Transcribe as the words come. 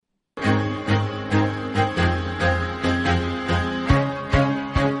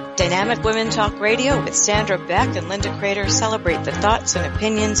Dynamic Women Talk Radio with Sandra Beck and Linda Crater celebrate the thoughts and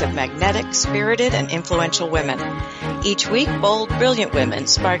opinions of magnetic, spirited, and influential women. Each week, bold, brilliant women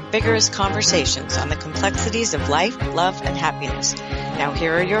spark vigorous conversations on the complexities of life, love, and happiness. Now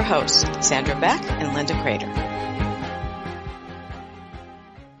here are your hosts, Sandra Beck and Linda Crater.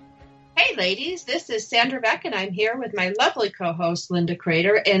 Hey ladies, this is Sandra Beck and I'm here with my lovely co-host Linda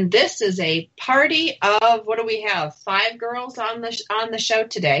Crater, and this is a party of, what do we have, 5 girls on the show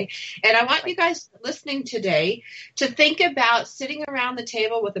today. And I want you guys listening today to think about sitting around the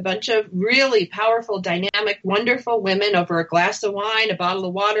table with a bunch of really powerful, dynamic, wonderful women over a glass of wine, a bottle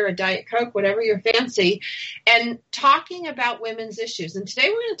of water, a Diet Coke, whatever your fancy, and talking about women's issues. And today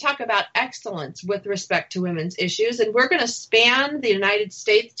we're going to talk about excellence with respect to women's issues, and we're going to span the United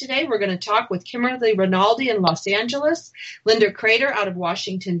States today. We're going to talk with Kimberly Rinaldi in Los Angeles, Linda Crater out of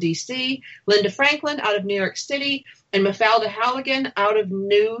Washington, D.C., Linda Franklin out of New York City, and Mafalda Halligan out of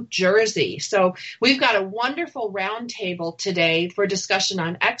New Jersey. So we've got a wonderful roundtable today for discussion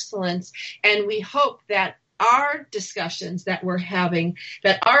on excellence, and we hope that our discussions that we're having,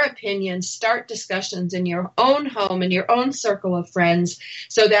 that our opinions start discussions in your own home, in your own circle of friends,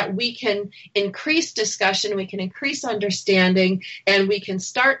 so that we can increase discussion, we can increase understanding, and we can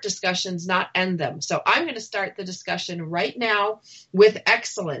start discussions, not end them. So I'm going to start the discussion right now with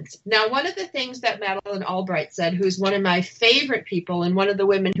excellence. Now, one of the things that Madeleine Albright said, who's one of my favorite people and one of the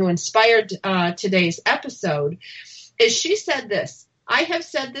women who inspired today's episode, is she said this: I have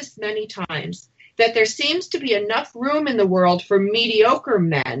said this many times, that there seems to be enough room in the world for mediocre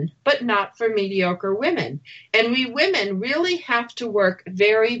men, but not for mediocre women. And we women really have to work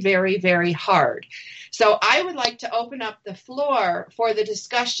very, very, very hard. So I would like to open up the floor for the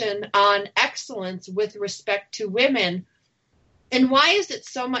discussion on excellence with respect to women. And why is it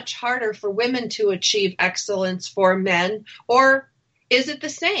so much harder for women to achieve excellence for men, or is it the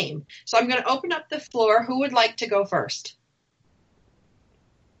same? So I'm going to open up the floor. Who would like to go first?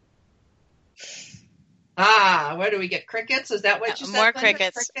 Where do we get crickets? Is that what you said? More Linda?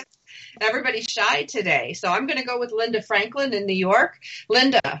 crickets. Everybody's shy today. So I'm going to go with Linda Franklin in New York.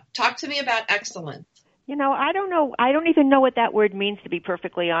 Linda, talk to me about excellence. You know, I don't know. I don't even know what that word means, to be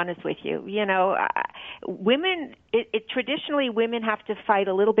perfectly honest with you. You know, women, traditionally women have to fight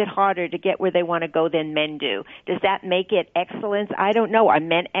a little bit harder to get where they want to go than men do. Does that make it excellence? I don't know. Are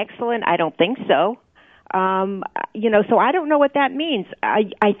men excellent? I don't think so. So I don't know what that means.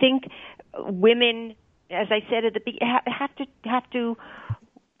 I think women, as I said at the beginning,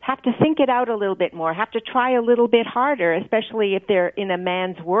 have to think it out a little bit more, have to try a little bit harder, especially if they're in a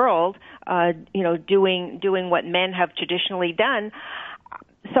man's world, doing what men have traditionally done.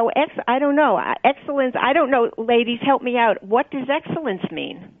 So I don't know. Excellence, I don't know. Ladies, help me out. What does excellence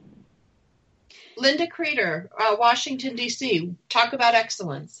mean? Linda Crater, Washington, D.C., talk about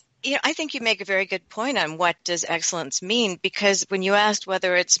excellence. Yeah, I think you make a very good point on what does excellence mean, because when you asked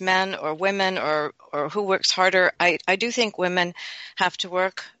whether it's men or women or who works harder, I do think women have to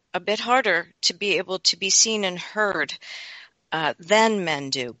work a bit harder to be able to be seen and heard than men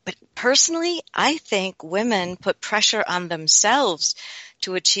do. But personally, I think women put pressure on themselves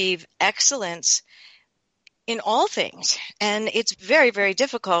to achieve excellence in all things. And it's very, very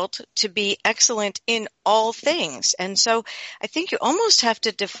difficult to be excellent in all things. And so I think you almost have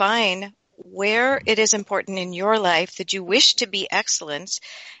to define where it is important in your life that you wish to be excellent,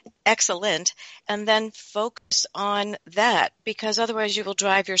 and then focus on that, because otherwise you will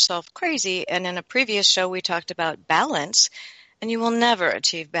drive yourself crazy. And in a previous show, we talked about balance, and you will never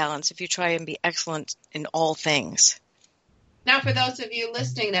achieve balance if you try and be excellent in all things. Now, for those of you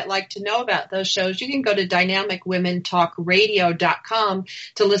listening that like to know about those shows, you can go to dynamicwomentalkradio.com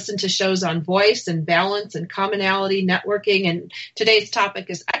to listen to shows on voice and balance and commonality, networking. And today's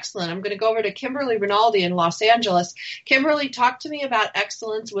topic is excellent. I'm going to go over to Kimberly Rinaldi in Los Angeles. Kimberly, talk to me about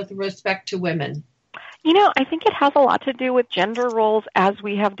excellence with respect to women. You know, I think it has a lot to do with gender roles as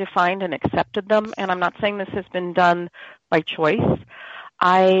we have defined and accepted them. And I'm not saying this has been done by choice.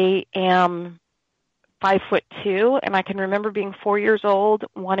 I am 5'2", and I can remember being 4 years old,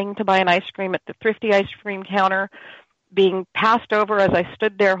 wanting to buy an ice cream at the thrifty ice cream counter, being passed over as I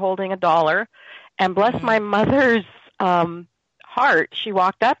stood there holding $1. And bless my mother's heart, she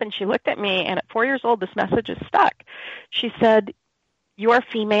walked up and she looked at me, and at 4 years old, this message is stuck. She said, "You are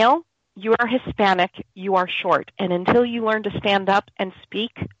female, you are Hispanic, you are short, and until you learn to stand up and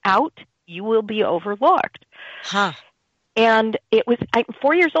speak out, you will be overlooked." Huh. And I'm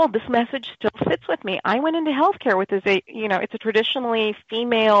 4 years old. This message still sits with me. I went into healthcare with it's a traditionally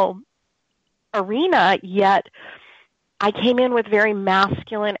female arena, yet I came in with very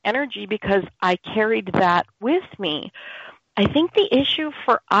masculine energy because I carried that with me. I think the issue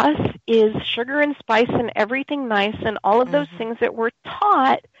for us is sugar and spice and everything nice and all of those things that we're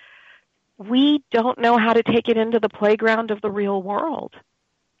taught. We don't know how to take it into the playground of the real world.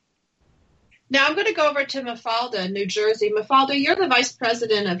 Now I'm going to go over to Mafalda, New Jersey. Mafalda, you're the Vice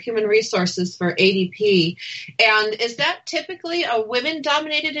President of Human Resources for ADP. And is that typically a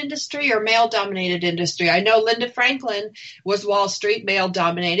women-dominated industry or male-dominated industry? I know Linda Franklin was Wall Street,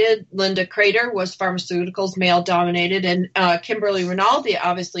 male-dominated. Linda Crater was pharmaceuticals, male-dominated. And Kimberly Rinaldi,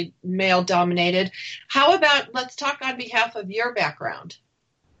 obviously male-dominated. How about, let's talk on behalf of your background.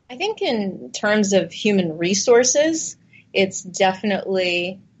 I think in terms of human resources, it's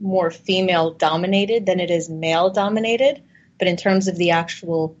definitely more female dominated than it is male dominated. But in terms of the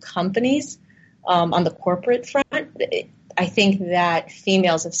actual companies, on the corporate front, I think that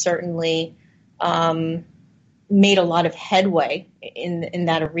females have certainly made a lot of headway in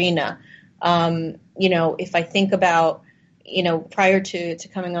that arena. If I think about, prior to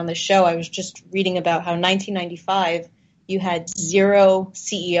coming on the show, I was just reading about how 1995 you had 0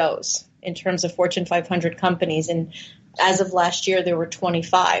 CEOs in terms of Fortune 500 companies. And as of last year, there were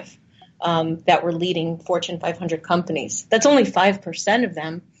 25 that were leading Fortune 500 companies. That's only 5% of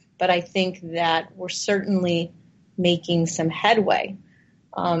them, but I think that we're certainly making some headway.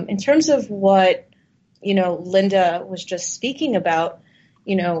 In terms of what, Linda was just speaking about,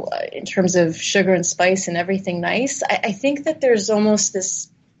 in terms of sugar and spice and everything nice, I think that there's almost this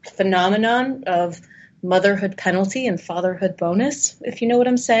phenomenon of motherhood penalty and fatherhood bonus, if you know what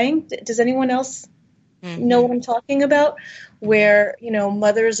I'm saying. Does anyone else know what I'm talking about? Where,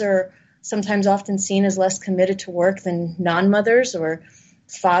 mothers are sometimes often seen as less committed to work than non-mothers, or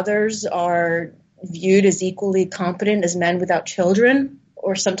fathers are viewed as equally competent as men without children,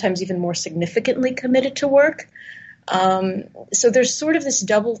 or sometimes even more significantly committed to work. So there's sort of this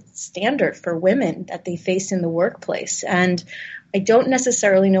double standard for women that they face in the workplace. And I don't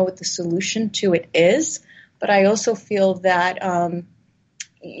necessarily know what the solution to it is, but I also feel that,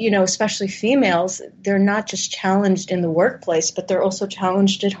 especially females, they're not just challenged in the workplace, but they're also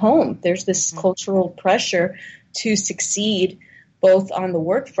challenged at home. There's this cultural pressure to succeed both on the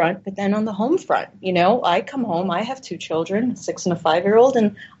work front, but then on the home front. I come home, I have 2 children, a 6 and a 5-year-old,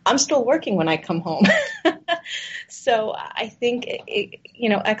 and I'm still working when I come home. So I think,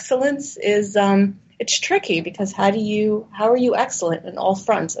 excellence is, it's tricky because how are you excellent in all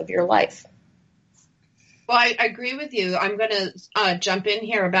fronts of your life? Well, I agree with you. I'm going to jump in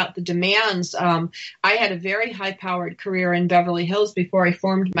here about the demands. I had a very high-powered career in Beverly Hills before I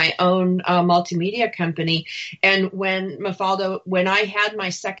formed my own multimedia company. And when I had my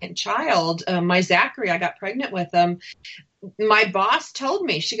second child, my Zachary, I got pregnant with him. My boss told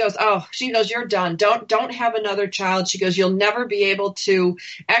me, she goes, you're done. Don't have another child. She goes, you'll never be able to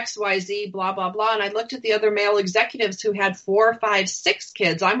X, Y, Z, blah, blah, blah. And I looked at the other male executives who had 4, 5, 6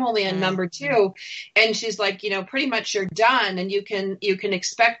 kids. I'm only in number 2. And she's like, pretty much you're done, and you can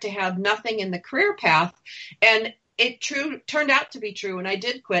expect to have nothing in the career path. And it turned out to be true, and I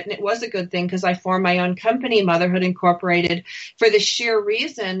did quit, and it was a good thing because I formed my own company, Motherhood Incorporated, for the sheer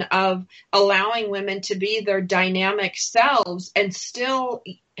reason of allowing women to be their dynamic selves and still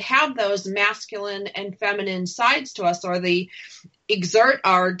have those masculine and feminine sides to us, or exert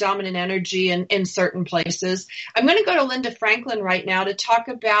our dominant energy in certain places. I'm going to go to Linda Franklin right now to talk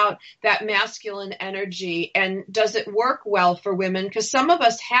about that masculine energy, and does it work well for women? Because some of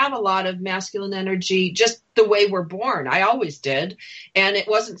us have a lot of masculine energy just the way we're born. I always did, and it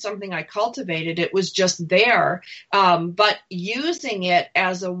wasn't something I cultivated. It was just there. But using it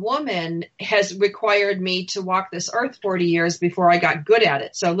as a woman has required me to walk this earth 40 years before I got good at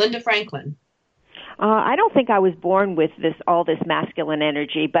it. So Linda Franklin. I don't think I was born with all this masculine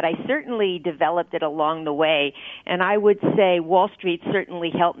energy, but I certainly developed it along the way. And I would say Wall Street certainly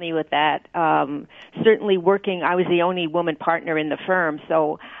helped me with that. Certainly working, I was the only woman partner in the firm,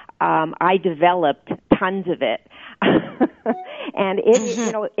 so I developed tons of it. And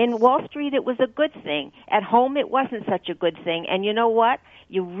in Wall Street, it was a good thing. At home, it wasn't such a good thing. And you know what?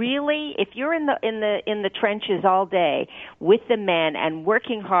 You really, if you're in the trenches all day with the men and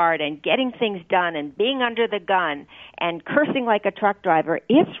working hard and getting things done and being under the gun and cursing like a truck driver,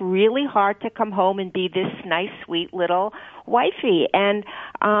 it's really hard to come home and be this nice, sweet little wifey. And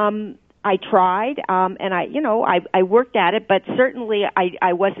I tried, and I worked at it, but certainly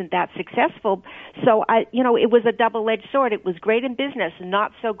I wasn't that successful. So it was a double-edged sword. It was great in business,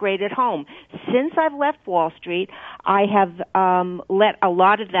 not so great at home. Since I've left Wall Street, I have let a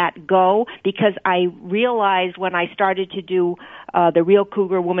lot of that go because I realized when I started to do the Real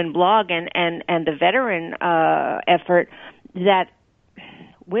Cougar Woman blog and the veteran effort that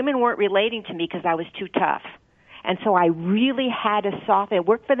women weren't relating to me because I was too tough. And so I really had to soften. It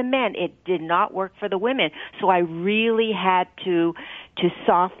worked for the men. It did not work for the women. So I really had to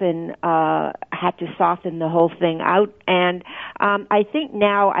soften the whole thing out. And I think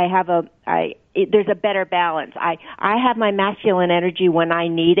now I have there's a better balance. I have my masculine energy when I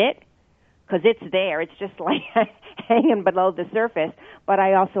need it, because it's there. It's just like hanging below the surface. But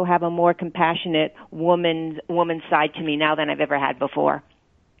I also have a more compassionate woman side to me now than I've ever had before.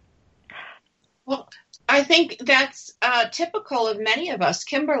 Well, I think that's typical of many of us.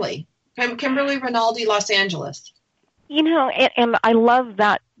 Kimberly Rinaldi, Los Angeles. You know, and I love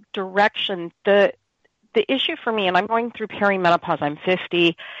that direction. The issue for me, and I'm going through perimenopause, I'm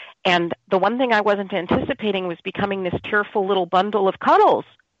 50, and the one thing I wasn't anticipating was becoming this tearful little bundle of cuddles,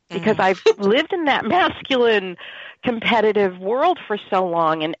 because I've lived in that masculine, competitive world for so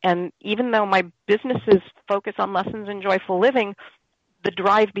long, and even though my businesses focus on lessons in joyful living, the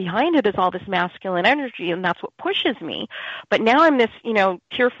drive behind it is all this masculine energy, and that's what pushes me. But now I'm this,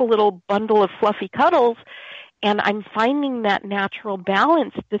 tearful little bundle of fluffy cuddles, and I'm finding that natural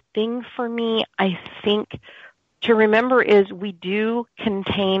balance. The thing for me, I think, to remember is we do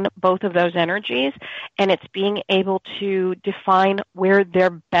contain both of those energies, and it's being able to define where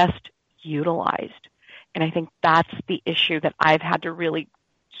they're best utilized. And I think that's the issue that I've had to really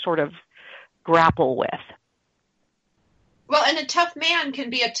sort of grapple with. Well, and a tough man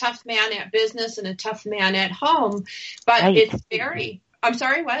can be a tough man at business and a tough man at home, but right. It's very, I'm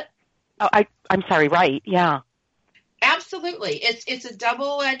sorry, what? Oh, I'm sorry, right, yeah. Absolutely. It's a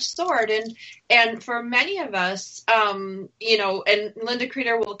double-edged sword. And for many of us, and Linda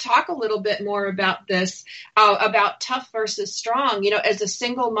Creeder will talk a little bit more about this, about tough versus strong. As a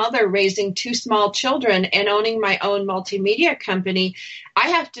single mother raising 2 small children and owning my own multimedia company, I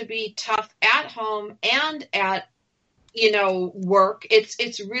have to be tough at home and at work.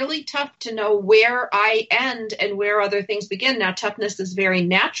 It's really tough to know where I end and where other things begin. Now, toughness is very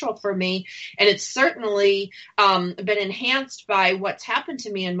natural for me, and it's certainly been enhanced by what's happened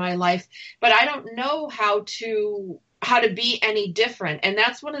to me in my life, but I don't know how to be any different. And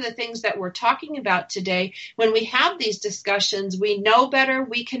that's one of the things that we're talking about today. When we have these discussions, we know better,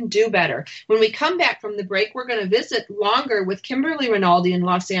 we can do better. When we come back from the break, we're going to visit longer with Kimberly Rinaldi in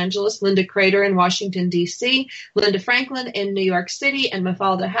Los Angeles, Linda Creeder in Washington, D.C., Linda Franklin in New York City, and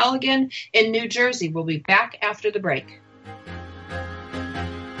Mafalda Halligan in New Jersey. We'll be back after the break.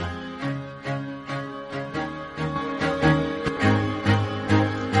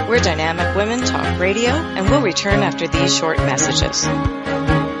 We're Dynamic Women Talk Radio, and we'll return after these short messages.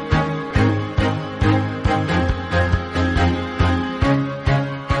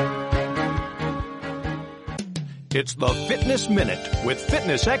 It's the Fitness Minute with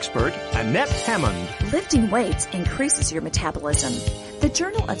fitness expert Annette Hammond. Lifting weights increases your metabolism. The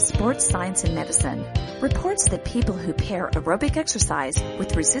Journal of Sports Science and Medicine reports that people who pair aerobic exercise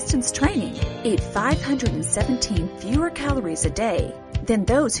with resistance training eat 517 fewer calories a day than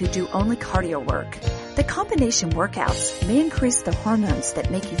those who do only cardio work. The combination workouts may increase the hormones that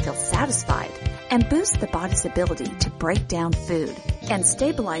make you feel satisfied and boost the body's ability to break down food and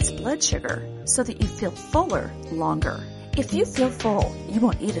stabilize blood sugar so that you feel fuller longer. If you feel full, you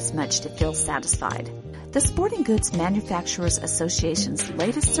won't eat as much to feel satisfied. The Sporting Goods Manufacturers Association's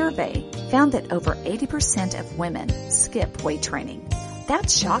latest survey found that over 80% of women skip weight training.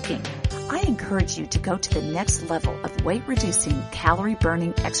 That's shocking. I encourage you to go to the next level of weight-reducing,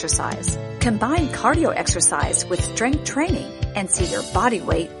 calorie-burning exercise. Combine cardio exercise with strength training and see your body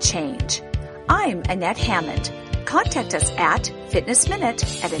weight change. I'm Annette Hammond. Contact us at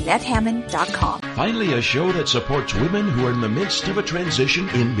fitnessminute@AnnetteHammond.com. Finally, a show that supports women who are in the midst of a transition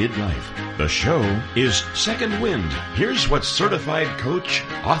in midlife. The show is Second Wind. Here's what certified coach,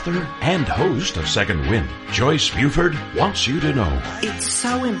 author, and host of Second Wind, Joyce Buford, wants you to know. It's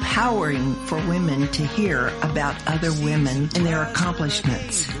so empowering for women to hear about other women and their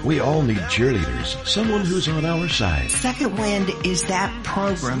accomplishments. We all need cheerleaders, someone who's on our side. Second Wind is that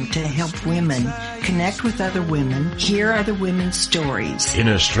program to help women connect with other women, hear other women's stories. In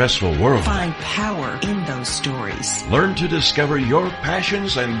a stressful world, find power in those stories. Learn to discover your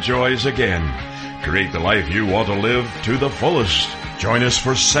passions and joys again. Create the life you want to live to the fullest. Join us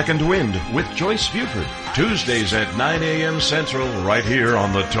for Second Wind with Joyce Buford, Tuesdays at 9 a.m. Central, right here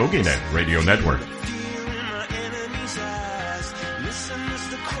on the TogiNet Radio Network.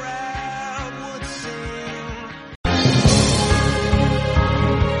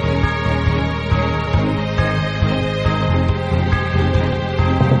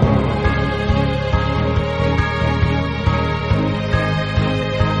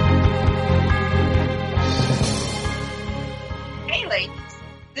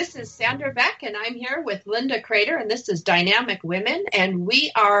 This is Sandra Beck, and I'm here with Linda Crater, and this is Dynamic Women, and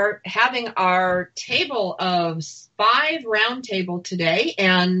we are having our table of 5 roundtable today,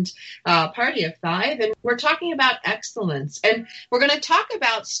 and party of 5, and we're talking about excellence, and we're going to talk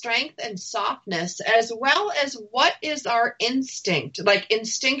about strength and softness, as well as what is our instinct, like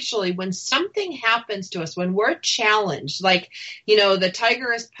instinctually, when something happens to us, when we're challenged, like, you know, the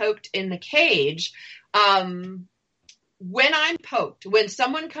tiger is poked in the cage. When I'm poked, when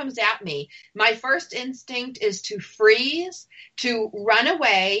someone comes at me, my first instinct is to freeze, to run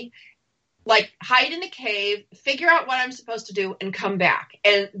away, like hide in a cave, figure out what I'm supposed to do, and come back.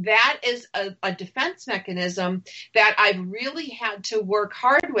 And that is a defense mechanism that I've really had to work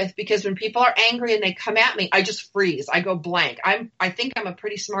hard with, because when people are angry and they come at me, I just freeze. I go blank. I think I'm a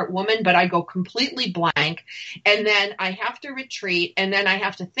pretty smart woman, but I go completely blank. And then I have to retreat, and then I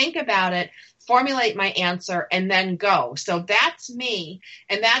have to think about it, formulate my answer, and then go. So that's me,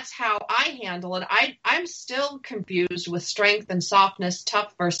 and that's how I handle it. I'm still confused with strength and softness,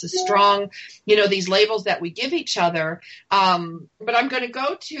 tough versus strong, you know, these labels that we give each other. But I'm going to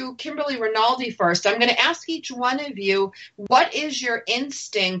go to Kimberly Rinaldi first. I'm going to ask each one of you, what is your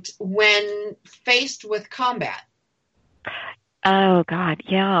instinct when faced with combat? Oh, God,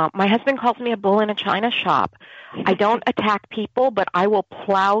 yeah. My husband calls me a bull in a china shop. I don't attack people, but I will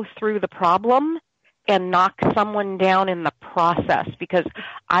plow through the problem and knock someone down in the process, because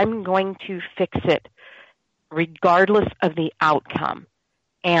I'm going to fix it regardless of the outcome.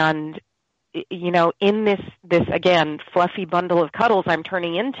 And, you know, in this again, fluffy bundle of cuddles I'm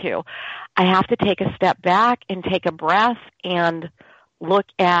turning into, I have to take a step back and take a breath and look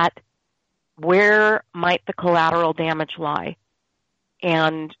at where might the collateral damage lie.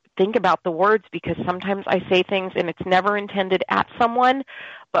 And think about the words, because sometimes I say things and it's never intended at someone,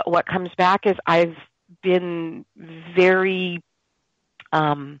 but what comes back is I've been very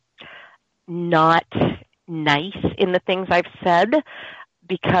not nice in the things I've said,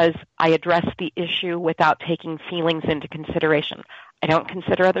 because I address the issue without taking feelings into consideration. I don't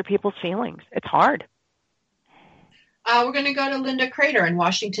consider other people's feelings. It's hard. We're going to go to Linda Crater in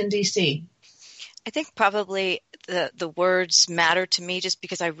Washington, D.C. I think probably the words matter to me just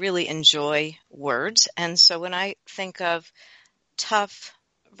because I really enjoy words. And so when I think of tough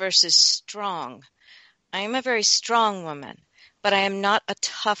versus strong, I am a very strong woman, but I am not a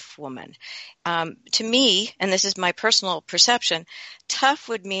tough woman. To me, and this is my personal perception, tough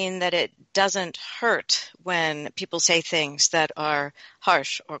would mean that it doesn't hurt when people say things that are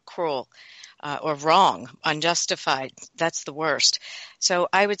harsh or cruel or wrong, unjustified. That's the worst. So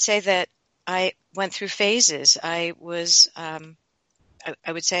I would say that I went through phases. I would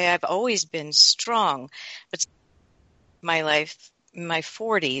say I've always been strong, but my life, in my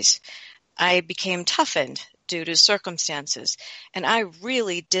 40s, I became toughened due to circumstances, and I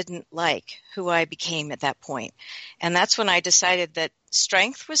really didn't like who I became at that point. And that's when I decided that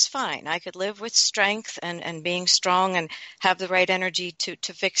strength was fine. I could live with strength and being strong and have the right energy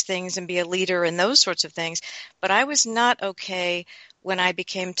to fix things and be a leader and those sorts of things. But I was not okay when I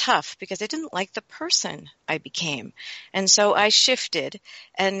became tough, because I didn't like the person I became. And so I shifted,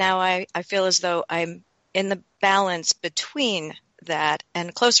 and now I feel as though I'm in the balance between that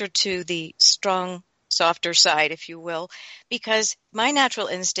and closer to the strong, softer side, if you will, because my natural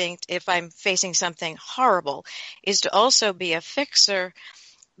instinct, if I'm facing something horrible, is to also be a fixer.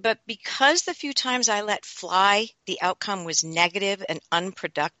 But because the few times I let fly, the outcome was negative and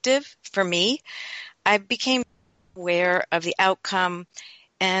unproductive for me, I became aware of the outcome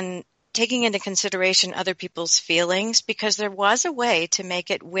and taking into consideration other people's feelings, because there was a way to make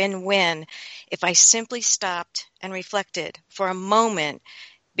it win-win if I simply stopped and reflected for a moment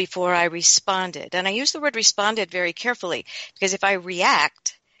before I responded. And I use the word responded very carefully, because if I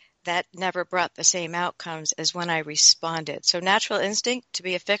react, that never brought the same outcomes as when I responded. So natural instinct to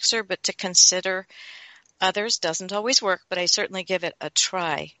be a fixer, but to consider others doesn't always work, but I certainly give it a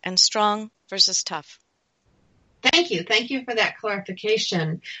try. And strong versus tough. Thank you. Thank you for that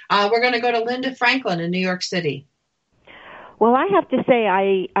clarification. We're going to go to Linda Franklin in New York City. Well, I have to say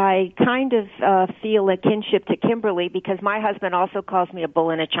I kind of feel a kinship to Kimberly, because my husband also calls me a bull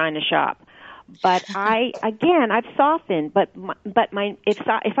in a china shop. But I've softened. But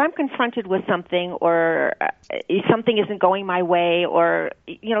if I'm confronted with something, or something isn't going my way, or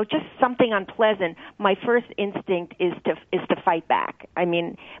just something unpleasant, my first instinct is to fight back. I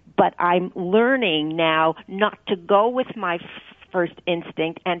mean, but I'm learning now not to go with my first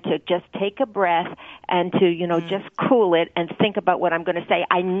instinct and to just take a breath and to just cool it and think about what I'm going to say.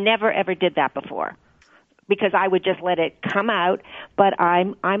 I never ever did that before. because I would just let it come out. But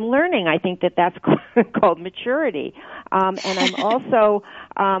I'm learning. I think that's called maturity. And I'm also,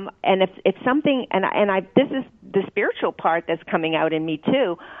 and if something, this is the spiritual part that's coming out in me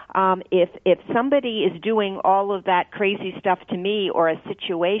too. If somebody is doing all of that crazy stuff to me, or a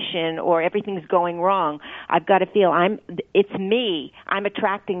situation, or everything's going wrong, I've got to feel it's me. I'm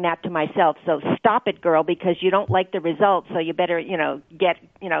attracting that to myself. So stop it, girl, because you don't like the results. So you better,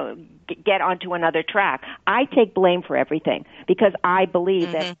 get onto another track. I take blame for everything because I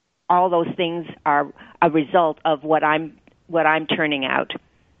believe that all those things are a result of what I'm turning out.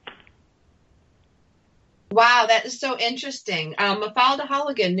 Wow, that is so interesting. Mafalda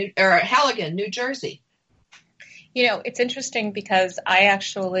Halligan, New Jersey. It's interesting because I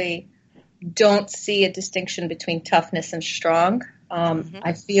actually don't see a distinction between toughness and strong.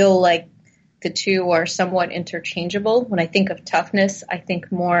 I feel like the two are somewhat interchangeable. When I think of toughness, I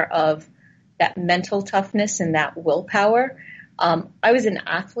think more of that mental toughness and that willpower. I was an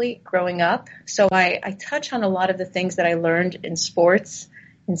athlete growing up, so I touch on a lot of the things that I learned in sports,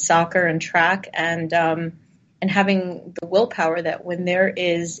 in soccer and track, and having the willpower that when there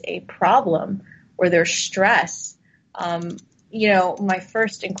is a problem or there's stress, my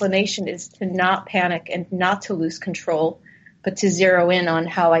first inclination is to not panic and not to lose control, but to zero in on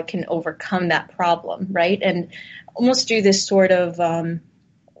how I can overcome that problem, right? And almost do this sort of,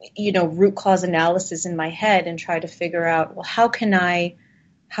 root cause analysis in my head and try to figure out, well, how can I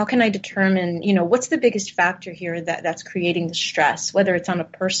determine, what's the biggest factor here that's creating the stress, whether it's on a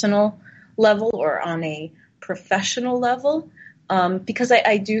personal level or on a professional level? Because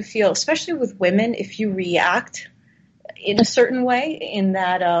I do feel, especially with women, if you react in a certain way, in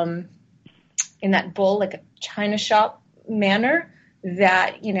that bull, like a china shop manner,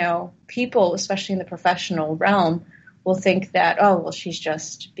 that, people, especially in the professional realm, will think that, oh, well, she's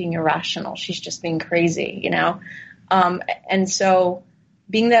just being irrational. She's just being crazy, And so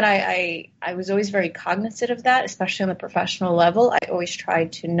being that I was always very cognizant of that, especially on the professional level, I always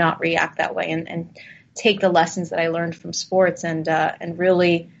tried to not react that way and take the lessons that I learned from sports and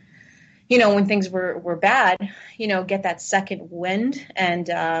really, when things were bad, get that second wind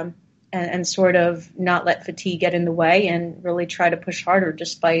and sort of not let fatigue get in the way and really try to push harder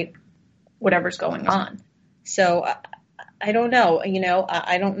despite whatever's going on. So I don't know,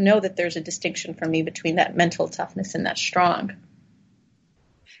 I don't know that there's a distinction for me between that mental toughness and that strong.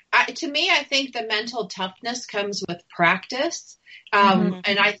 To me, I think the mental toughness comes with practice.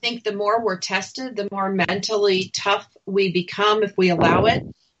 And I think the more we're tested, the more mentally tough we become if we allow it.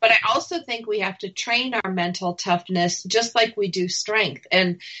 But I also think we have to train our mental toughness just like we do strength.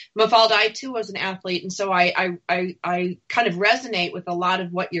 And Mafalda, I too was an athlete, and so I kind of resonate with a lot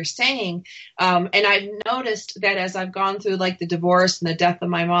of what you're saying. And I've noticed that as I've gone through like the divorce and the death of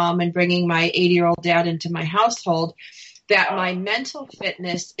my mom and bringing my 80-year-old dad into my household, that my mental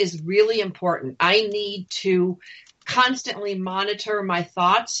fitness is really important. I need to constantly monitor my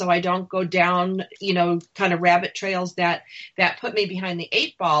thoughts so I don't go down, kind of rabbit trails that put me behind the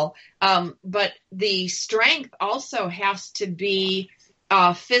 8 ball. But the strength also has to be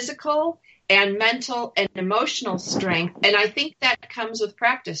physical and mental and emotional strength. And I think that comes with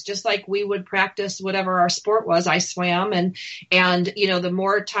practice, just like we would practice whatever our sport was. I swam and the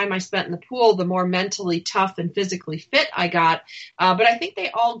more time I spent in the pool, the more mentally tough and physically fit I got. But I think they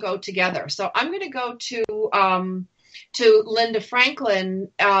all go together. So I'm going to go to Linda Franklin.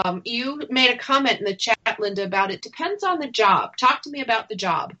 You made a comment in the chat, Linda, about it depends on the job. Talk to me about the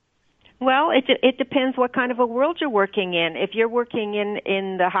job. Well, it depends what kind of a world you're working in. If you're working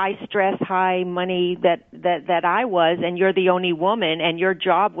in the high stress, high money that I was, and you're the only woman, and your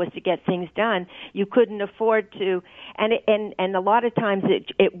job was to get things done, you couldn't afford to. And a lot of times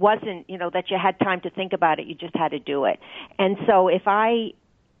it wasn't that you had time to think about it. You just had to do it. And so if I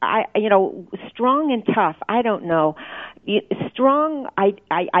strong and tough, I don't know. Strong,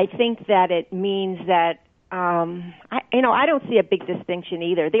 I think that it means that. I don't see a big distinction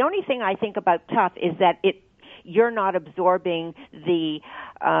either. The only thing I think about tough is that you're not absorbing the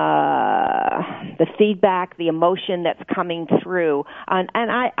feedback, the emotion that's coming through, and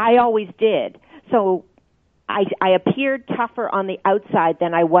I always did. So I appeared tougher on the outside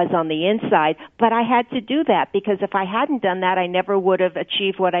than I was on the inside, but I had to do that because if I hadn't done that, I never would have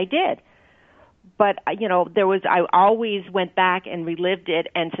achieved what I did. But, I always went back and relived it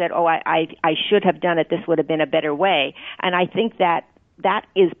and said, I should have done it. This would have been a better way. And I think that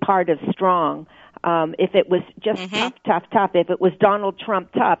is part of strong. If it was just tough, if it was Donald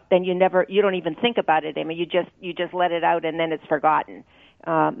Trump tough, then you don't even think about it. I mean, you just let it out and then it's forgotten.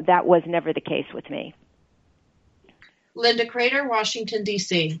 That was never the case with me. Linda Crater, Washington,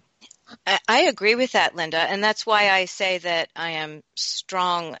 D.C. I agree with that, Linda, and that's why I say that I am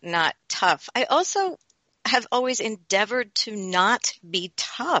strong, not tough. I also have always endeavored to not be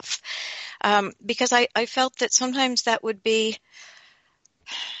tough, because I felt that sometimes that would be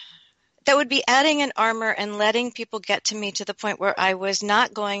adding an armor and letting people get to me to the point where I was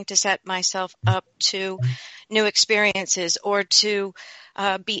not going to set myself up to new experiences or to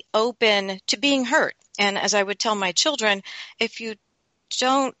be open to being hurt. And as I would tell my children, if you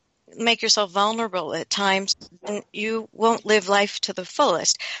don't make yourself vulnerable at times, then you won't live life to the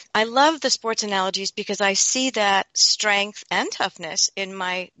fullest. I love the sports analogies because I see that strength and toughness in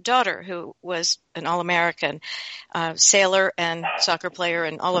my daughter, who was an All-American sailor and soccer player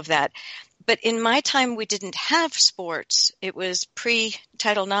and all of that. But in my time, we didn't have sports. It was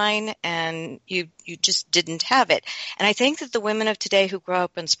pre-Title IX, and you just didn't have it. And I think that the women of today who grow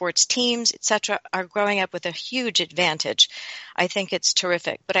up in sports teams, etc., are growing up with a huge advantage. I think it's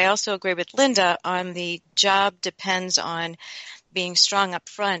terrific. But I also agree with Linda on the job depends on being strong up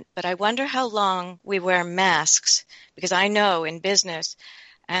front. But I wonder how long we wear masks, because I know in business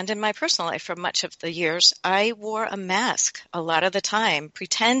and in my personal life for much of the years, I wore a mask a lot of the time,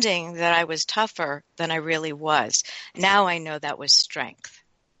 pretending that I was tougher than I really was. Now I know that was strength.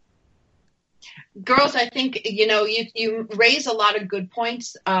 Girls, I think, you raise a lot of good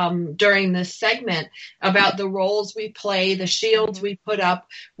points during this segment about the roles we play, the shields we put up,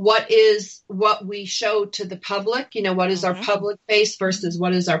 what we show to the public, what is our public face versus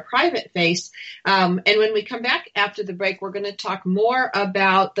what is our private face. And when we come back after the break, we're going to talk more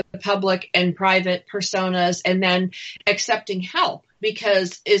about the public and private personas and then accepting help.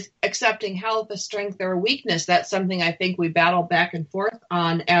 Because is accepting help a strength or a weakness? That's something I think we battle back and forth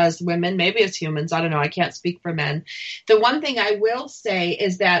on as women, maybe as humans. I don't know. I can't speak for men. The one thing I will say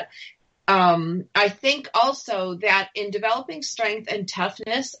is that I think also that in developing strength and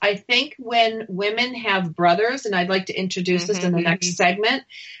toughness, I think when women have brothers, and I'd like to introduce this in the next segment,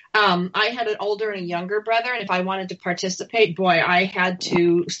 I had an older and a younger brother, and if I wanted to participate, boy, I had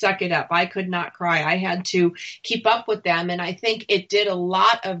to suck it up. I could not cry. I had to keep up with them, and I think it did a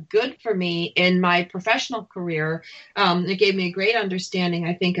lot of good for me in my professional career. It gave me a great understanding,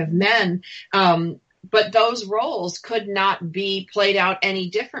 I think, of men. But those roles could not be played out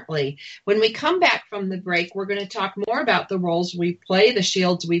any differently. When we come back from the break, we're going to talk more about the roles we play, the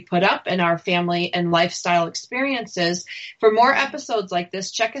shields we put up, and our family and lifestyle experiences. For more episodes like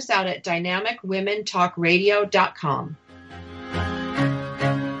this, check us out at dynamicwomentalkradio.com.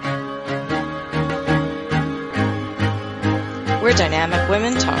 We're Dynamic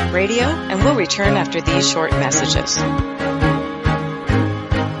Women Talk Radio, and we'll return after these short messages.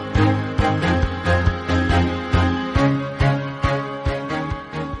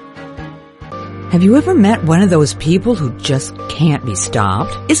 Have you ever met one of those people who just can't be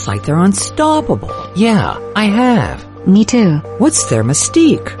stopped? It's like they're unstoppable. Yeah, I have. Me too. What's their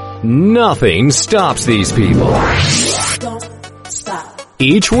mystique? Nothing stops these people. Don't stop.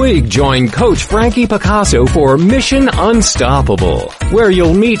 Each week, join Coach Frankie Picasso for Mission Unstoppable, where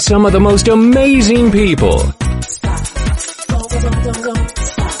you'll meet some of the most amazing people.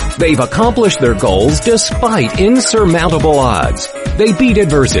 They've accomplished their goals despite insurmountable odds. They beat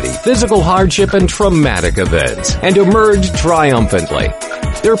adversity, physical hardship, and traumatic events, and emerged triumphantly.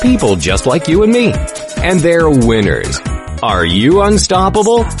 They're people just like you and me, and they're winners. Are you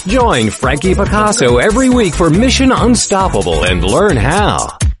unstoppable? Join Frankie Picasso every week for Mission Unstoppable and learn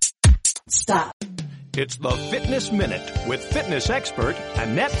how. Stop. It's the Fitness Minute with fitness expert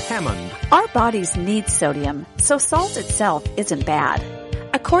Annette Hammond. Our bodies need sodium, so salt itself isn't bad.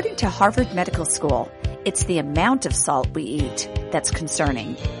 According to Harvard Medical School, it's the amount of salt we eat that's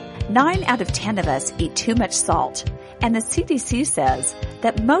concerning. 9 out of 10 of us eat too much salt, and the CDC says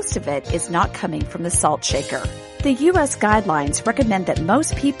that most of it is not coming from the salt shaker. The U.S. guidelines recommend that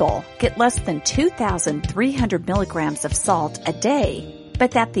most people get less than 2,300 milligrams of salt a day,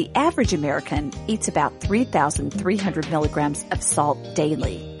 but that the average American eats about 3,300 milligrams of salt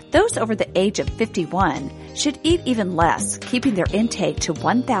daily. Those over the age of 51 should eat even less, keeping their intake to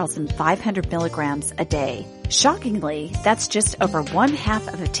 1,500 milligrams a day. Shockingly, that's just over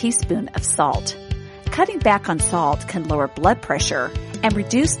 1/2 of a teaspoon of salt. Cutting back on salt can lower blood pressure and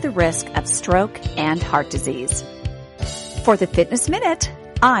reduce the risk of stroke and heart disease. For the Fitness Minute,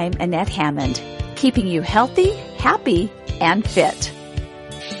 I'm Annette Hammond, keeping you healthy, happy, and fit.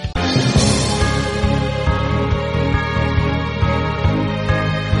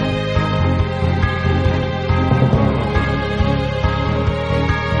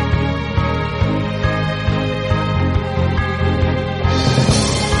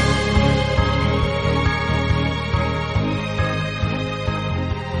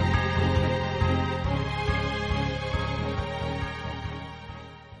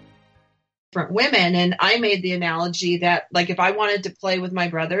 different women. And I made the analogy that, like, if I wanted to play with my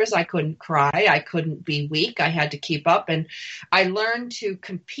brothers, I couldn't cry. I couldn't be weak. I had to keep up. And I learned to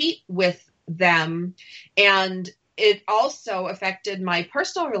compete with them. And it also affected my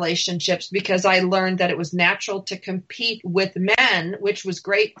personal relationships because I learned that it was natural to compete with men, which was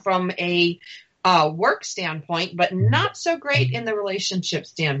great from a work standpoint, but not so great in the relationship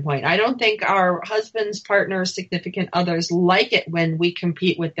standpoint. I don't think our husbands, partners, significant others like it when we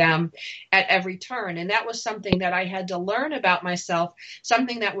compete with them at every turn. And that was something that I had to learn about myself,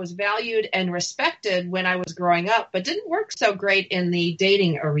 something that was valued and respected when I was growing up, but didn't work so great in the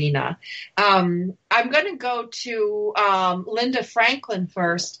dating arena. I'm going to go to Linda Franklin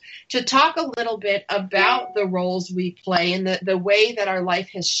first to talk a little bit about the roles we play and the way that our life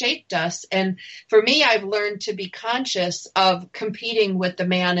has shaped us. And for me, I've learned to be conscious of competing with the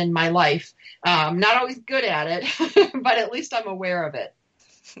man in my life. Not always good at it, but at least I'm aware of it.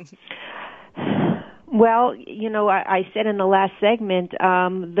 Well, I said in the last segment,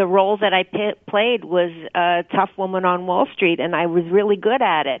 the role that I played was a tough woman on Wall Street, and I was really good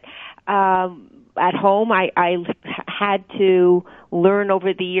at it. At home, I had to learn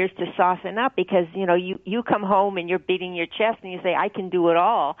over the years to soften up because, you come home and you're beating your chest and you say, I can do it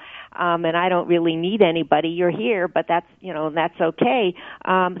all, and I don't really need anybody. You're here, but that's okay.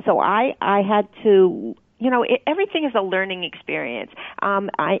 So I had to, everything is a learning experience.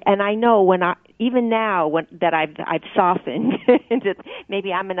 I know even now that I've softened,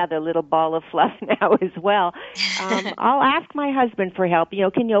 maybe I'm another little ball of fluff now as well. I'll ask my husband for help.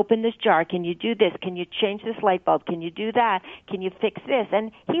 Can you open this jar? Can you do this? Can you change this light bulb? Can you do that? Can you fix this?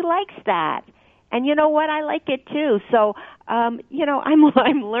 And he likes that. And you know what? I like it too. So, I'm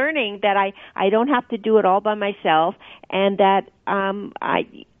learning that I don't have to do it all by myself, and that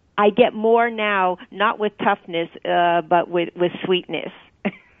I get more now, not with toughness, but with sweetness.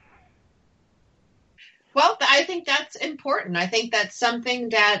 Well, I think that's important. I think that's something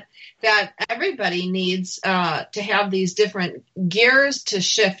that everybody needs to have these different gears to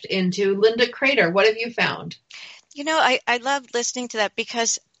shift into. Linda Crater, what have you found? I love listening to that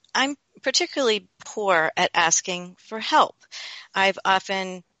because I'm particularly poor at asking for help.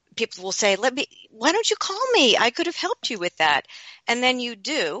 People will say, why don't you call me? I could have helped you with that. And then you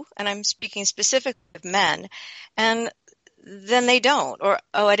do, and I'm speaking specifically of men, and then they don't, or,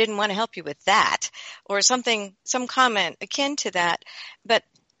 oh, I didn't want to help you with that, or some comment akin to that. But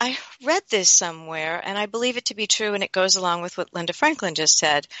I read this somewhere, and I believe it to be true, and it goes along with what Linda Franklin just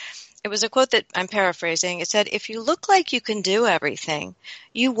said. It was a quote that I'm paraphrasing. It said, if you look like you can do everything,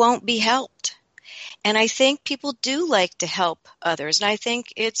 you won't be helped. And I think people do like to help others, and I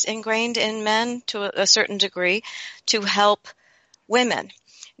think it's ingrained in men to a certain degree to help women.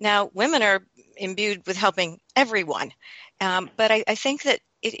 Now, women are imbued with helping everyone, but I think that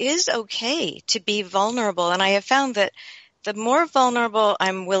it is okay to be vulnerable, and I have found that the more vulnerable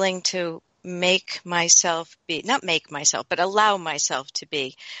I'm willing to make myself be, not make myself, but allow myself to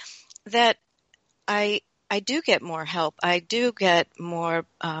be, that I do get more help. I do get more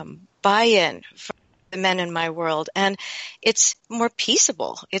buy-in from the men in my world, and it's more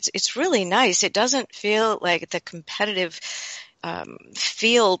peaceable. It's really nice. It doesn't feel like the competitive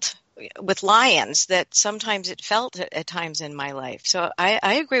field with lions that sometimes it felt at times in my life. So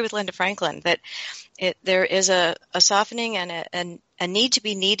I agree with Linda Franklin that there is a softening and a need to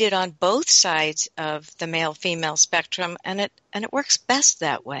be needed on both sides of the male-female spectrum, and it works best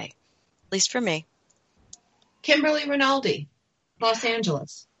that way, at least for me. Kimberly Rinaldi, Los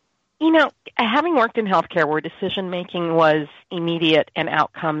Angeles. Having worked in healthcare where decision-making was immediate and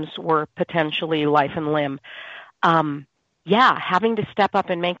outcomes were potentially life and limb, having to step up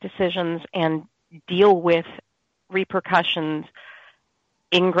and make decisions and deal with repercussions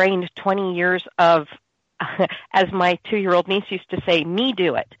ingrained 20 years of, as my 2-year-old niece used to say, me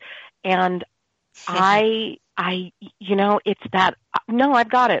do it. And it's that, no, I've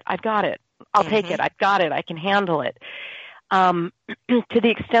got it. I'll take it. I've got it. I can handle it. To the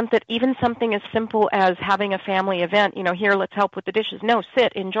extent that even something as simple as having a family event, here, let's help with the dishes. No,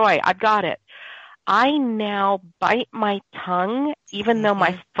 sit, enjoy. I've got it. I now bite my tongue, even though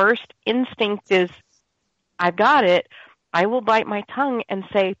my first instinct is, I've got it. I will bite my tongue and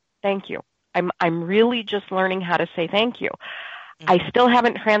say, thank you. I'm really just learning how to say thank you. I still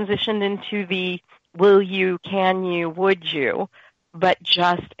haven't transitioned into the will you, can you, would you, but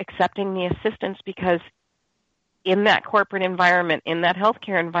just accepting the assistance, because in that corporate environment, in that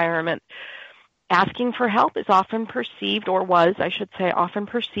healthcare environment, asking for help is often perceived, or was, I should say, often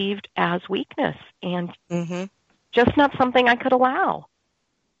perceived as weakness, and just not something I could allow.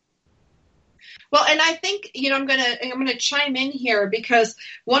 Well, and I think, I'm going to chime in here, because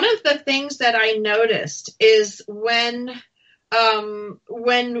one of the things that I noticed is when I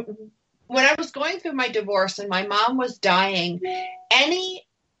was going through my divorce and my mom was dying, any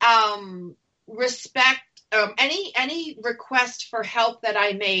any request for help that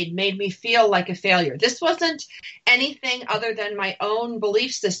I made me feel like a failure. This wasn't anything other than my own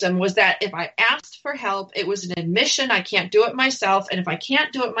belief system, was that if I asked for help, it was an admission I can't do it myself. And if I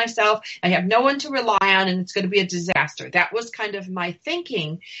can't do it myself, I have no one to rely on, and it's going to be a disaster. That was kind of my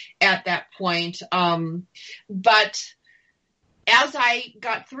thinking at that point. But as I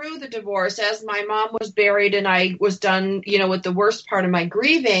got through the divorce, as my mom was buried and I was done, with the worst part of my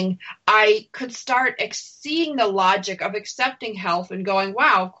grieving, I could start seeing the logic of accepting help and going,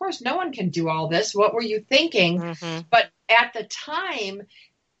 wow, of course, no one can do all this. What were you thinking? Mm-hmm. But at the time,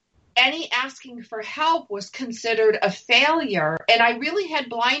 any asking for help was considered a failure. And I really had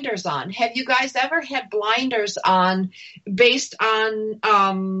blinders on. Have you guys ever had blinders on based on,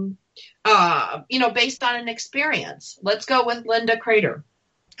 based on an experience? Let's go with Linda Crater.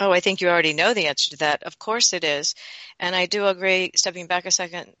 Oh, I think you already know the answer to that. Of course it is. And I do agree, stepping back a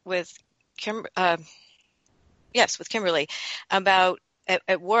second, with Kimberly, about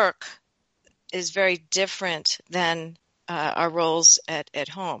at work is very different than our roles at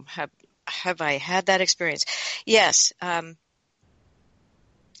home. Have I had that experience? Yes. I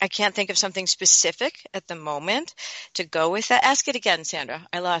can't think of something specific at the moment to go with that. Ask it again, Sandra.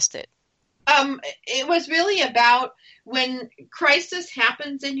 I lost it. It was really about when crisis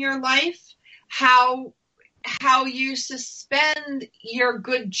happens in your life, how you suspend your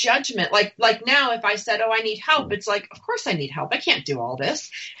good judgment. Like now, if I said, oh, I need help, it's like, of course I need help. I can't do all this.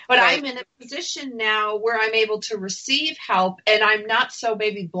 But right. I'm in a position now where I'm able to receive help, and I'm not so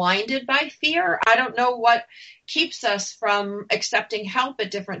maybe blinded by fear. I don't know what keeps us from accepting help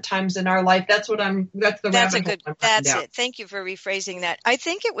at different times in our life. That's it. Thank you for rephrasing that. I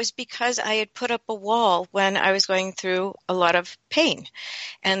think it was because I had put up a wall when I was going through a lot of pain.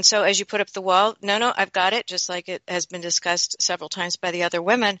 And so as you put up the wall, no, I've got it, just like it has been discussed several times by the other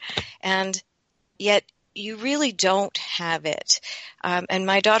women. And yet you really don't have it. And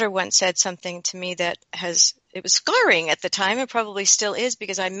my daughter once said something to me that it was scarring at the time. It probably still is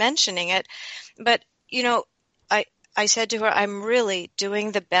because I'm mentioning it. But, I said to her, I'm really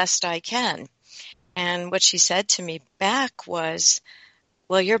doing the best I can. And what she said to me back was,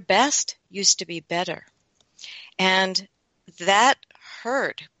 well, your best used to be better. And that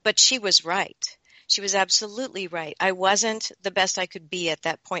hurt, but she was right. She was absolutely right. I wasn't the best I could be at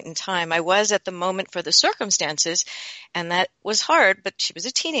that point in time. I was at the moment for the circumstances, and that was hard, but she was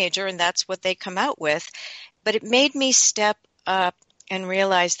a teenager, and that's what they come out with. But it made me step up and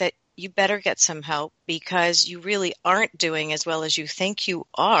realize that you better get some help, because you really aren't doing as well as you think you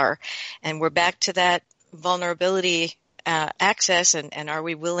are. And we're back to that vulnerability access, and are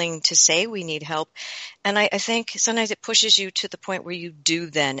we willing to say we need help? And I think sometimes it pushes you to the point where you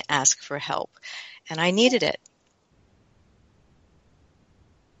do then ask for help. And I needed it.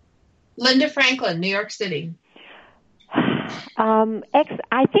 Linda Franklin, New York City.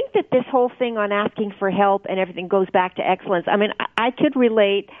 I think that this whole thing on asking for help and everything goes back to excellence. I mean, I could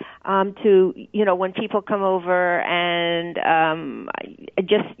relate to, when people come over and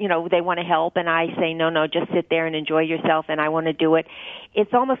just, they want to help, and I say, no, just sit there and enjoy yourself, and I want to do it.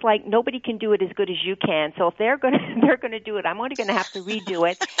 It's almost like nobody can do it as good as you can. So if they're going to do it, I'm only going to have to redo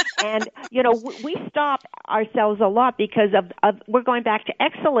it. And, we stop ourselves a lot because of we're going back to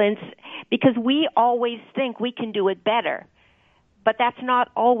excellence, because we always think we can do it better. But that's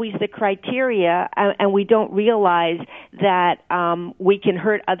not always the criteria, and we don't realize that we can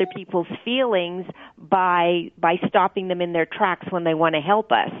hurt other people's feelings by stopping them in their tracks when they want to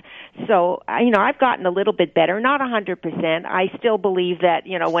help us. So, I've gotten a little bit better, not 100%. I still believe that,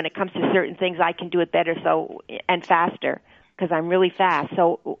 when it comes to certain things, I can do it better and faster, because I'm really fast.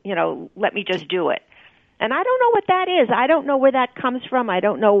 So, let me just do it. And I don't know what that is. I don't know where that comes from. I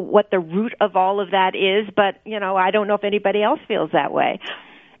don't know what the root of all of that is, but, I don't know if anybody else feels that way.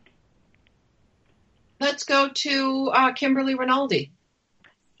 Let's go to Kimberly Rinaldi.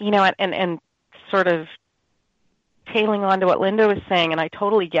 And sort of tailing on to what Linda was saying, and I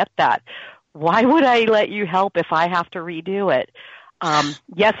totally get that. Why would I let you help if I have to redo it?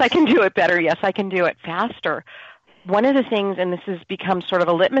 Yes, I can do it better. Yes, I can do it faster. One of the things, and this has become sort of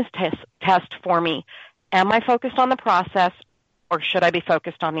a litmus test for me, am I focused on the process, or should I be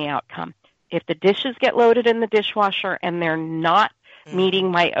focused on the outcome? If the dishes get loaded in the dishwasher and they're not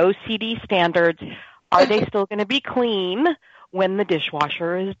meeting my OCD standards, are they still going to be clean when the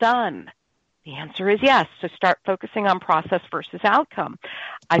dishwasher is done? The answer is yes, to start focusing on process versus outcome.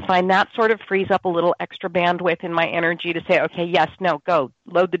 I find that sort of frees up a little extra bandwidth in my energy to say, okay, yes, no, go,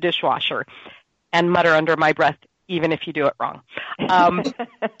 load the dishwasher, and mutter under my breath, even if you do it wrong. I'm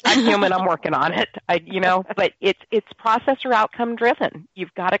human, I'm working on it, but it's process or outcome driven.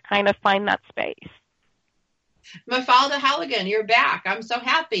 You've got to kind of find that space. Mafalda Halligan, you're back. I'm so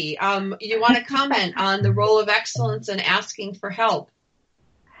happy. You want to comment on the role of excellence and asking for help?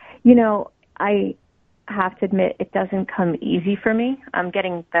 I have to admit it doesn't come easy for me. I'm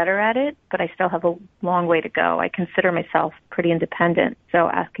getting better at it, but I still have a long way to go. I consider myself pretty independent, so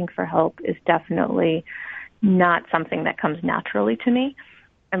asking for help is definitely not something that comes naturally to me.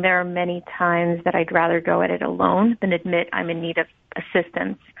 And there are many times that I'd rather go at it alone than admit I'm in need of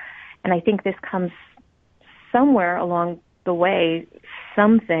assistance. And I think this comes somewhere along the way.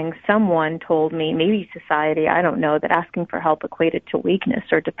 Someone told me, maybe society, I don't know, that asking for help equated to weakness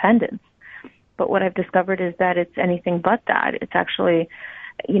or dependence. But what I've discovered is that it's anything but that. It's actually,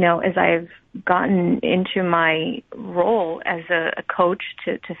 as I've gotten into my role as a coach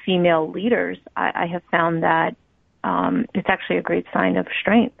to female leaders, I have found that it's actually a great sign of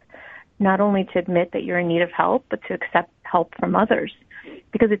strength, not only to admit that you're in need of help, but to accept help from others.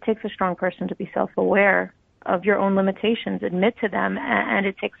 Because it takes a strong person to be self-aware of your own limitations, admit to them, and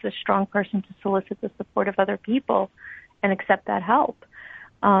it takes a strong person to solicit the support of other people and accept that help.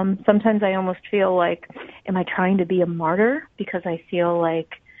 Sometimes I almost feel like, am I trying to be a martyr? Because I feel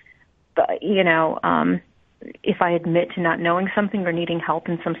like, if I admit to not knowing something or needing help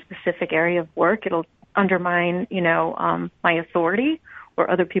in some specific area of work, it'll undermine, my authority, or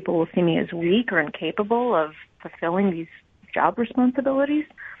other people will see me as weak or incapable of fulfilling these job responsibilities.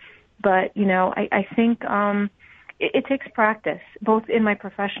 But, I think it takes practice, both in my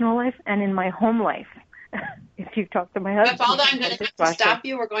professional life and in my home life. If you talk to my husband. Mafalda, I'm going to have to stop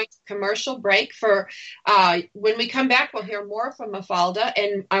you. We're going to commercial break. When we come back, we'll hear more from Mafalda.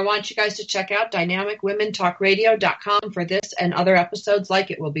 And I want you guys to check out dynamicwomentalkradio.com for this and other episodes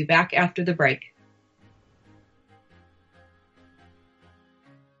like it. We'll be back after the break.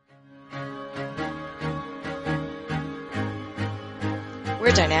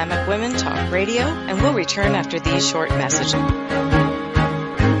 We're Dynamic Women Talk Radio, and we'll return after these short messages.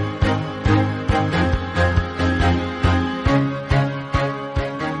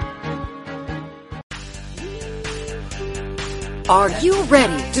 Are you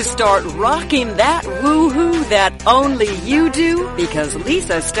ready to start rocking that woohoo that only you do? Because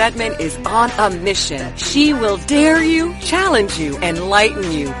Lisa Stedman is on a mission. She will dare you, challenge you,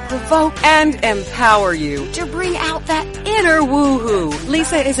 enlighten you, provoke, and empower you to bring out that inner woohoo.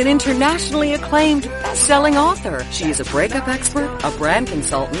 Lisa is an internationally acclaimed best-selling author. She is a breakup expert, a brand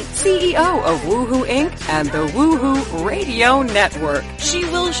consultant, CEO of Woohoo Inc. and the Woohoo Radio Network. She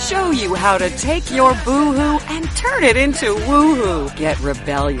will show you how to take your boohoo and turn it into woohoo. Get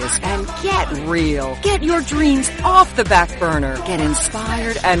rebellious and get real. Get your dreams off the back burner. Get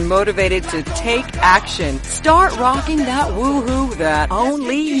inspired and motivated to take action. Start rocking that woohoo that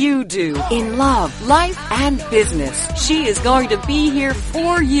only you do in love, life, and business. She is going to be here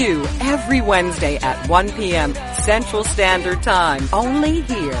for you every Wednesday at 1 p.m. Central Standard Time. Only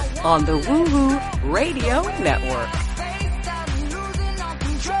here on the Woohoo Radio Network.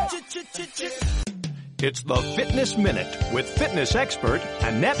 It's the Fitness Minute with fitness expert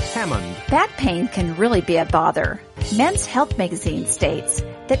Annette Hammond. Back pain can really be a bother. Men's Health magazine states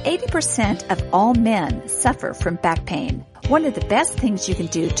that 80% of all men suffer from back pain. One of the best things you can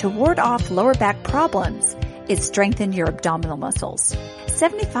do to ward off lower back problems is strengthen your abdominal muscles.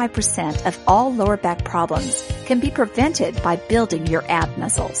 75% of all lower back problems can be prevented by building your ab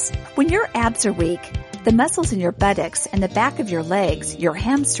muscles. When your abs are weak, the muscles in your buttocks and the back of your legs, your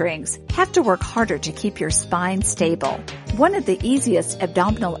hamstrings, have to work harder to keep your spine stable. One of the easiest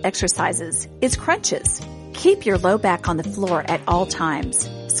abdominal exercises is crunches. Keep your low back on the floor at all times.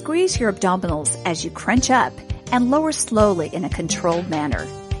 Squeeze your abdominals as you crunch up and lower slowly in a controlled manner.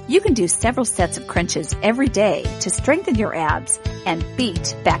 You can do several sets of crunches every day to strengthen your abs and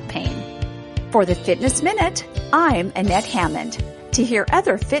beat back pain. For the Fitness Minute, I'm Annette Hammond. To hear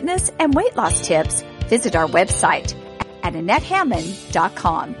other fitness and weight loss tips, visit our website at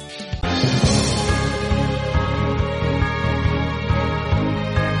AnnetteHammond.com.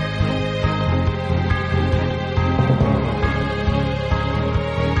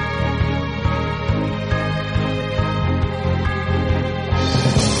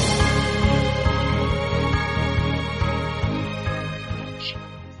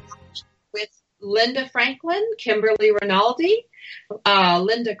 With Linda Franklin, Kimberly Rinaldi,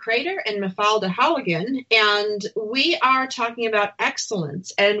 Linda Crater and Mafalda Halligan, and we are talking about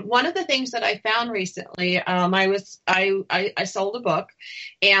excellence. And one of the things that I found recently, I sold a book,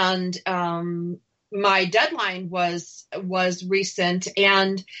 and my deadline was recent,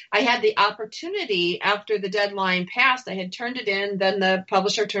 and I had the opportunity after the deadline passed. I had turned it in. Then the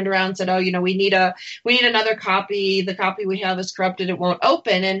publisher turned around and said, "Oh, we need another copy. The copy we have is corrupted. It won't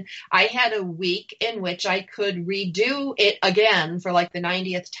open." And I had a week in which I could redo it again for like the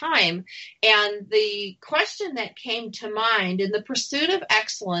 90th time. And the question that came to mind, in the pursuit of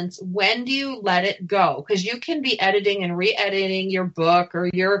excellence, when do you let it go? Because you can be editing and re-editing your book or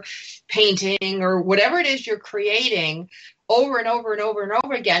your painting or whatever it is you're creating over and over and over and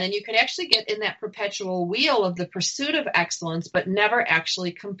over again. And you can actually get in that perpetual wheel of the pursuit of excellence, but never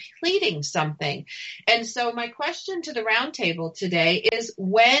actually completing something. And so my question to the roundtable today is,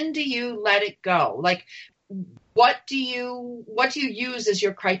 when do you let it go? Like, what do you use as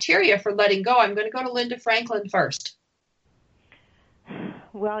your criteria for letting go? I'm going to go to Linda Franklin first.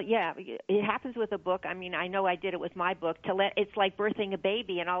 Well, yeah, it happens with a book. I mean, I know I did it with my book. It's like birthing a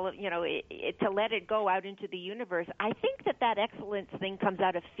baby, and all of, to let it go out into the universe. I think that excellence thing comes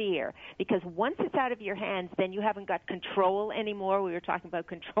out of fear, because once it's out of your hands, then you haven't got control anymore. We were talking about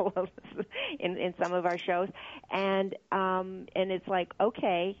control in some of our shows, and it's like,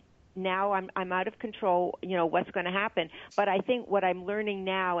 okay, now I'm out of control, what's going to happen. But I think what I'm learning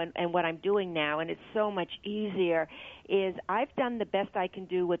now and what I'm doing now, and it's so much easier, is I've done the best I can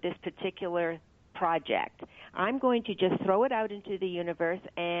do with this particular project. I'm going to just throw it out into the universe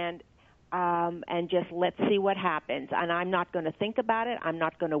and just let's see what happens. And I'm not going to think about it. I'm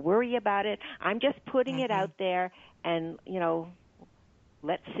not going to worry about it. I'm just putting it out there, and,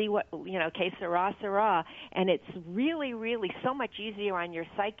 let's see what, que sera, sera. And it's really, really so much easier on your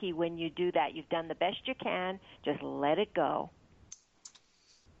psyche when you do that. You've done the best you can. Just let it go.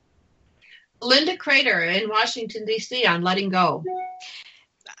 Linda Crater in Washington, D.C. on letting go.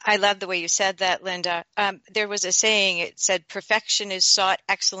 I love the way you said that, Linda. There was a saying, it said, perfection is sought,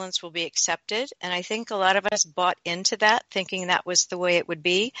 excellence will be accepted. And I think a lot of us bought into that, thinking that was the way it would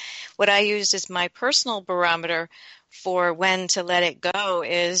be. What I used as my personal barometer for when to let it go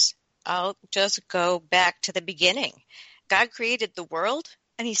is, I'll just go back to the beginning. God created the world,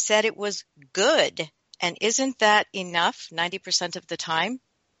 and he said it was good. And isn't that enough 90% of the time?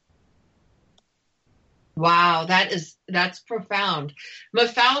 Wow, that's profound.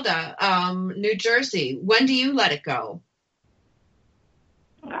 Mafalda, New Jersey, when do you let it go?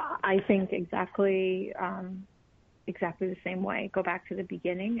 I think exactly the same way. Go back to the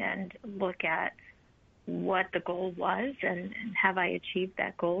beginning and look at what the goal was, and have I achieved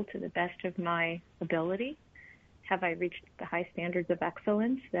that goal to the best of my ability? Have I reached the high standards of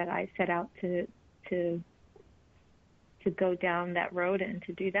excellence that I set out to go down that road and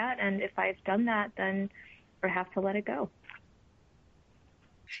to do that? And if I've done that, then I have to let it go.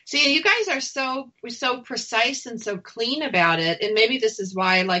 See, you guys are so precise and so clean about it, and maybe this is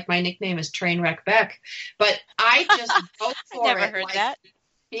why, like, my nickname is Trainwreck Beck. But I just go for it. I've never heard that.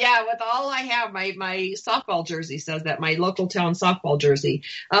 Yeah, with all I have, my softball jersey says that, my local town softball jersey.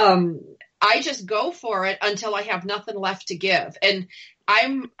 I just go for it until I have nothing left to give. And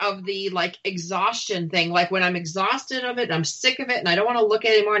I'm of the exhaustion thing. Like, when I'm exhausted of it, and I'm sick of it, and I don't want to look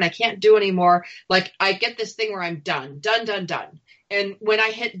at it anymore, and I can't do anymore, I get this thing where I'm done. And when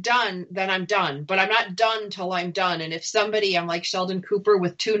I hit done, then I'm done. But I'm not done till I'm done. And if I'm like Sheldon Cooper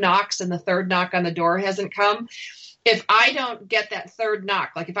with 2 knocks and the third knock on the door hasn't come, if I don't get that third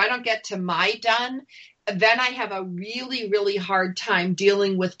knock, if I don't get to my done, then I have a really, really hard time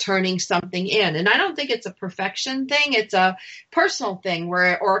dealing with turning something in. And I don't think it's a perfection thing. It's a personal thing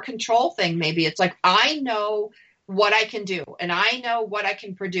or a control thing. Maybe it's like, I know what I can do, and I know what I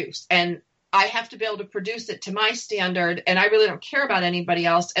can produce, and I have to be able to produce it to my standard, and I really don't care about anybody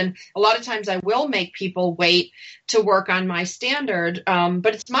else. And a lot of times I will make people wait to work on my standard,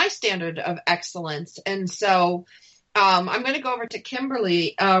 but it's my standard of excellence. And so I'm going to go over to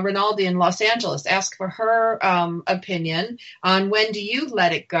Kimberly Rinaldi in Los Angeles, ask for her opinion on when do you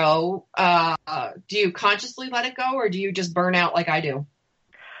let it go. Do you consciously let it go, or do you just burn out like I do?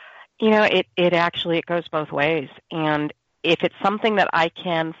 It goes both ways. And if it's something that I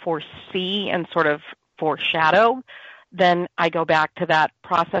can foresee and sort of foreshadow, then I go back to that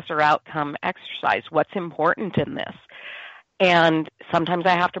process or outcome exercise. What's important in this? And sometimes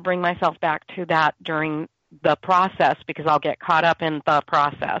I have to bring myself back to that during the process, because I'll get caught up in the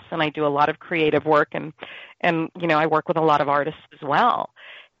process. And I do a lot of creative work, and I work with a lot of artists as well.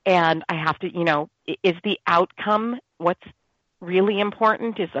 And I have to, is the outcome what's really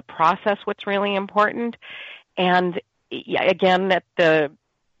important? Is the process what's really important? And again, at the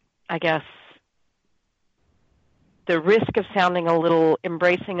risk of sounding a little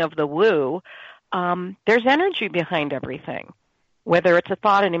embracing of the woo, there's energy behind everything, whether it's a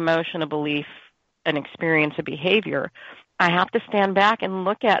thought, an emotion, a belief, an experience, a behavior. I have to stand back and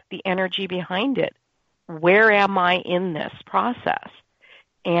look at the energy behind it. Where am I in this process?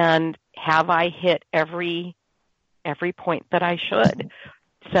 And have I hit every point that I should?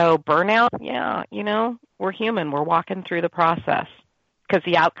 So burnout, yeah, we're human. We're walking through the process because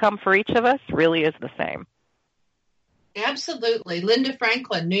the outcome for each of us really is the same. Absolutely. Linda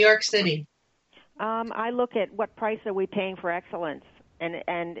Franklin, New York City. I look at what price are we paying for excellence.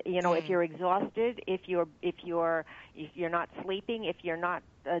 And if you're exhausted, if you're not sleeping, if you're not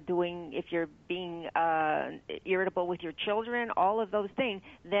if you're being irritable with your children, all of those things,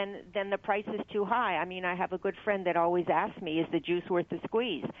 then the price is too high. I mean, I have a good friend that always asks me, "Is the juice worth the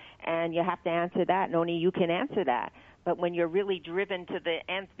squeeze?" And you have to answer that, and only you can answer that. But when you're really driven to the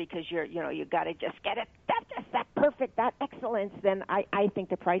nth because you got to just get it, that perfect, that excellence, then I think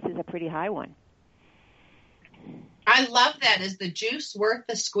the price is a pretty high one. I love that. Is the juice worth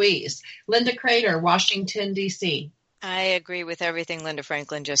the squeeze? Linda Crater, Washington, D.C. I agree with everything Linda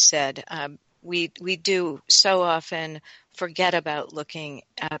Franklin just said. We do so often forget about looking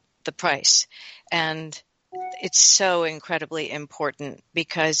at the price. And it's so incredibly important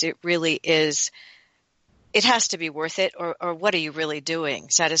because it really is, it has to be worth it, or what are you really doing?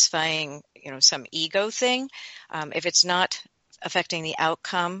 Satisfying, some ego thing? If it's not affecting the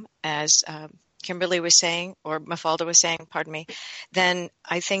outcome, as Kimberly was saying, or Mafalda was saying, pardon me, then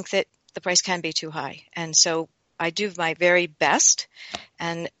I think that the price can be too high. And so I do my very best,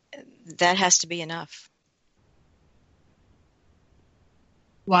 and that has to be enough.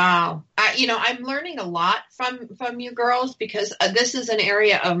 Wow. I'm learning a lot from you girls because this is an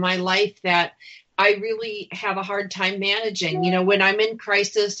area of my life that I really have a hard time managing. When I'm in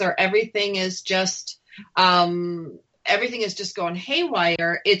crisis or everything is just going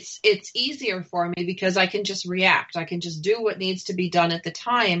haywire, it's easier for me because I can just react. I can just do what needs to be done at the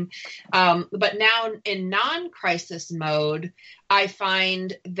time. But now in non-crisis mode, I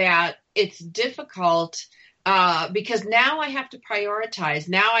find that it's difficult because now I have to prioritize.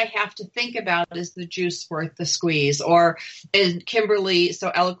 Now I have to think about, is the juice worth the squeeze? Or as Kimberly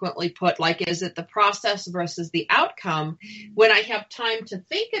so eloquently put, is it the process versus the outcome? When I have time to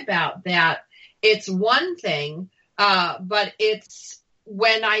think about that, it's one thing. But it's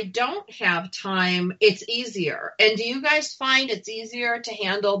when I don't have time, it's easier. And do you guys find it's easier to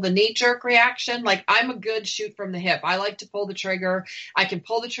handle the knee-jerk reaction? I'm a good shoot from the hip. I like to pull the trigger. I can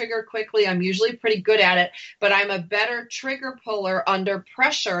pull the trigger quickly. I'm usually pretty good at it, but I'm a better trigger puller under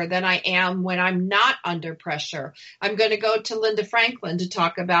pressure than I am when I'm not under pressure. I'm going to go to Linda Franklin to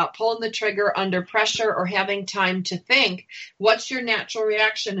talk about pulling the trigger under pressure or having time to think. What's your natural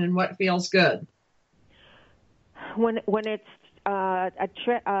reaction and what feels good? When it's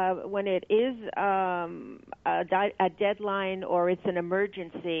when it is a deadline or it's an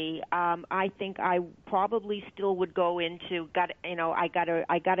emergency, I think I probably still would go into I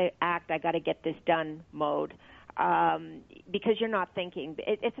gotta act, I gotta get this done mode. Because you're not thinking.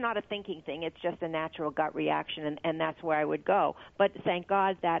 It's not a thinking thing. It's just a natural gut reaction, and that's where I would go. But thank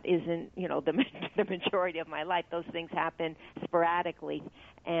God that isn't, the majority of my life. Those things happen sporadically,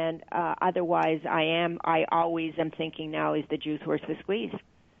 and otherwise, I always am thinking now, is the juice worth the squeeze?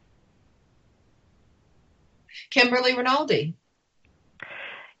 Kimberly Rinaldi.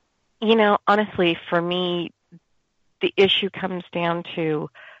 Honestly, for me, the issue comes down to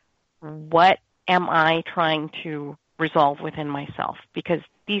what am I trying to resolve within myself? Because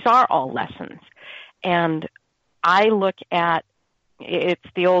these are all lessons. And I look at, it's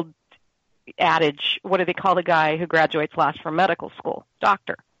the old adage, what do they call the guy who graduates last from medical school?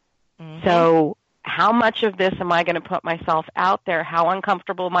 Doctor. Mm-hmm. So how much of this am I going to put myself out there? How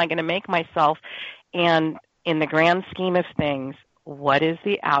uncomfortable am I going to make myself? And in the grand scheme of things, what is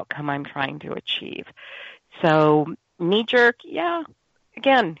the outcome I'm trying to achieve? So knee-jerk, yeah.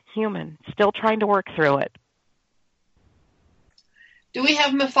 Again, human, still trying to work through it. Do we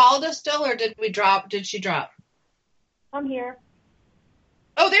have Mafalda still, or did she drop? I'm here.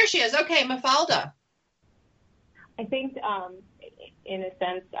 Oh, there she is. Okay, Mafalda. I think, in a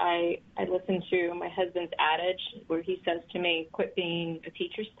sense, I listen to my husband's adage where he says to me, quit being a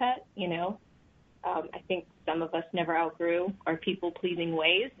teacher's pet, I think some of us never outgrew our people-pleasing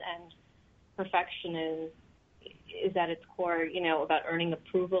ways, and perfection is at its core, about earning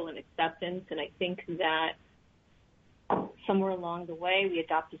approval and acceptance. And I think that somewhere along the way, we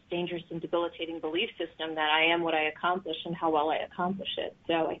adopt this dangerous and debilitating belief system that I am what I accomplish and how well I accomplish it.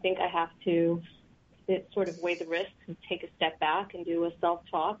 So I think I have to to sort of weigh the risks and take a step back and do a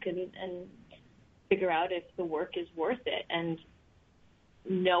self-talk and figure out if the work is worth it, and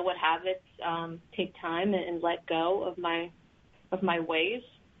know what habits take time and let go of my ways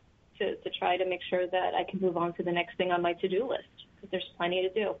to try to make sure that I can move on to the next thing on my to-do list, because there's plenty to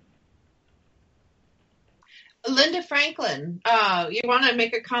do. Linda Franklin, you want to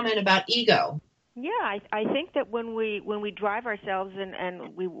make a comment about ego? Yeah, I think that when we drive ourselves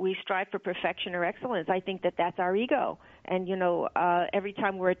and we strive for perfection or excellence, I think that that's our ego. And, every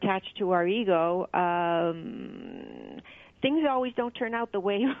time we're attached to our ego, things always don't turn out the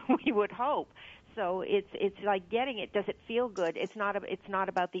way we would hope. So it's like getting it. Does it feel good? It's not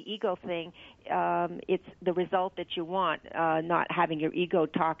about the ego thing. It's the result that you want. Not having your ego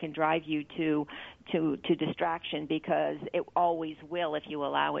talk and drive you to distraction, because it always will if you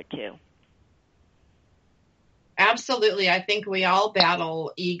allow it to. Absolutely. I think we all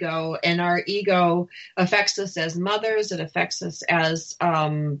battle ego, and our ego affects us as mothers. It affects us as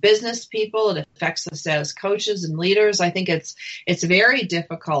business people. It affects us as coaches and leaders. I think it's very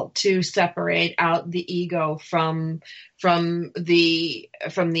difficult to separate out the ego from the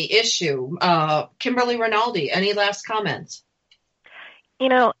issue. Kimberly Rinaldi, any last comments?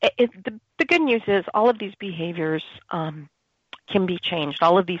 The good news is all of these behaviors can be changed,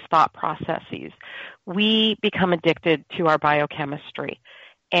 all of these thought processes. We become addicted to our biochemistry.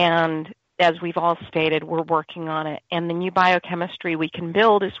 And as we've all stated, we're working on it. And the new biochemistry we can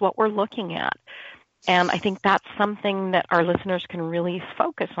build is what we're looking at. And I think that's something that our listeners can really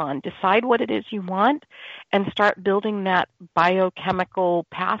focus on. Decide what it is you want and start building that biochemical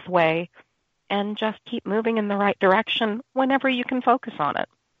pathway, and just keep moving in the right direction whenever you can focus on it.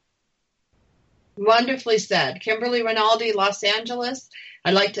 Wonderfully said. Kimberly Rinaldi, Los Angeles.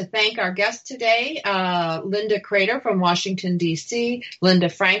 I'd like to thank our guest today, Linda Crater from Washington, D.C., Linda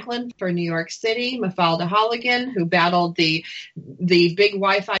Franklin for New York City, Mafalda Holligan, who battled the big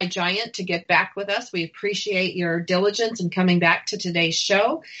Wi-Fi giant to get back with us. We appreciate your diligence in coming back to today's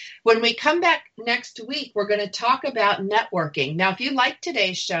show. When we come back next week, we're going to talk about networking. Now, if you like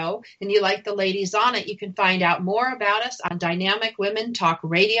today's show and you like the ladies on it, you can find out more about us on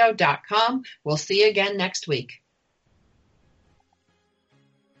dynamicwomentalkradio.com. We'll see you again next week.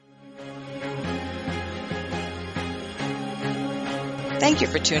 Thank you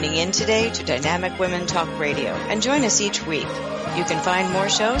for tuning in today to Dynamic Women Talk Radio, and join us each week. You can find more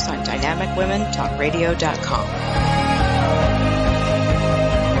shows on dynamicwomentalkradio.com.